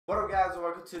What up guys,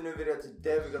 welcome to a new video.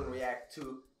 Today we're gonna react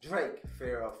to Drake,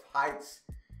 Fear of Heights.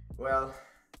 Well,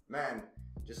 man,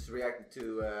 just reacted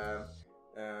to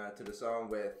the song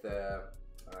with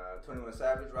 21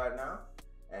 Savage right now.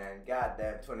 And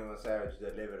goddamn, 21 Savage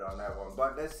delivered on that one.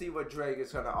 But let's see what Drake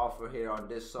is gonna offer here on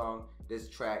this song, this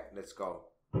track. Let's go.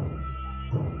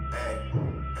 Hey,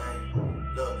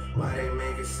 look, why they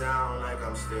make it sound like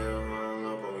I'm still hung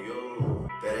up on you?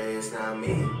 That it's not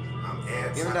me. I'm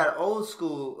anti. Giving that old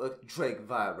school Drake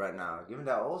vibe right now. Giving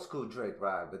that old school Drake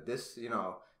vibe. But this, you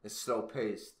know, is slow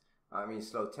paced. I mean,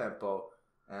 slow tempo.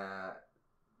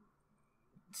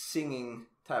 Singing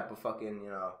type of fucking, you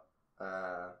know,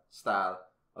 style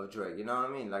of Drake. You know what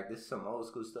I mean? Like, this is some old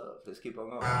school stuff. Let's keep on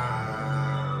going.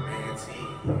 I'm anti.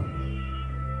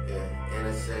 Yeah,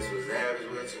 innocence was average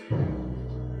with you.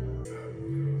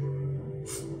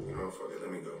 Oh, fuck it,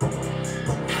 let me go.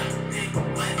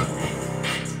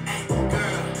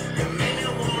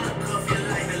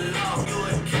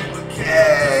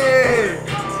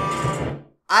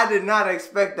 I did not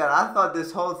expect that. I thought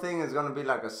this whole thing is gonna be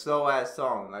like a slow ass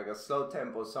song, like a slow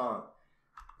tempo song.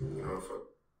 Oh, fuck.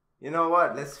 You know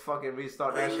what? Let's fucking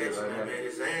restart that shit right now. Let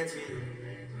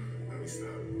me stop.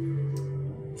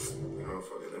 Oh,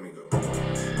 fuck it, let me go.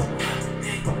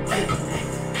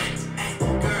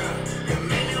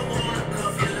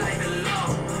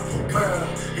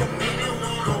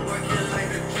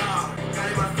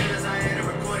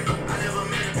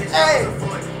 Hey,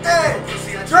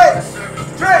 Drake,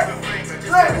 Drake.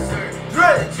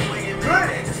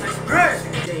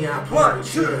 1,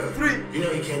 2, 3. You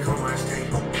know you can't come on stage.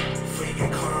 Before you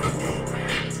get caught on the date.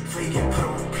 Before you get put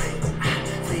on the plate.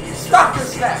 Before you get Stop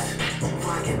this snap.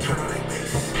 Before I get turned on like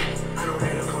bass. I don't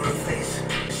let her go to face.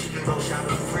 She can go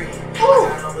shopping for free. Ooh.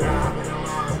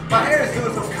 My hair is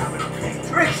doing some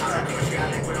Drake snap.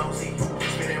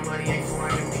 Spending money ain't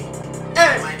foreign to me.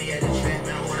 Hey. Money at the trap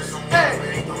and order some more, but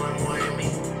ain't doing more than me.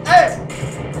 Hey.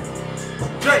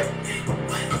 Drake.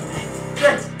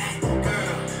 Drake.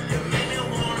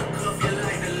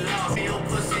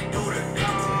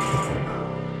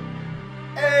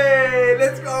 Hey,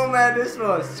 let's go, man. This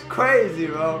was crazy,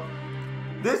 bro.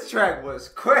 This track was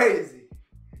crazy.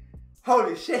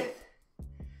 Holy shit.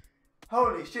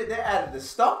 Holy shit, they added the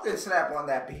Stockton slap on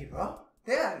that beat, bro.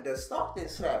 They added the Stockton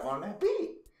slap on that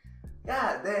beat.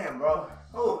 God damn, bro.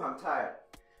 Oh, I'm tired.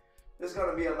 This is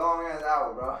gonna be a long ass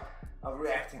hour, bro, of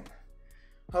reacting.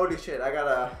 Holy shit, I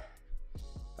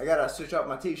gotta switch up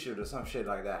my t-shirt or some shit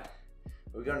like that.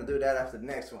 We're gonna do that after the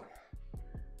next one.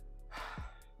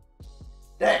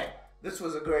 Damn, this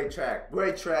was a great track.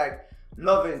 Great track.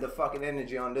 Loving the fucking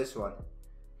energy on this one.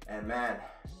 And man,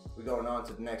 we're going on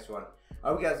to the next one. I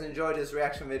hope you guys enjoyed this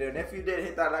reaction video. And if you did,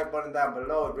 hit that like button down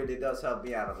below. It really does help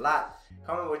me out a lot.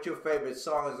 Comment what your favorite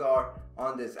songs are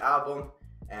on this album.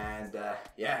 And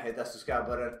yeah, hit that subscribe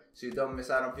button so you don't miss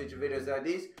out on future videos like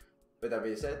these. With that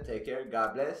being said, take care,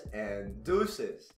 God bless, and deuces.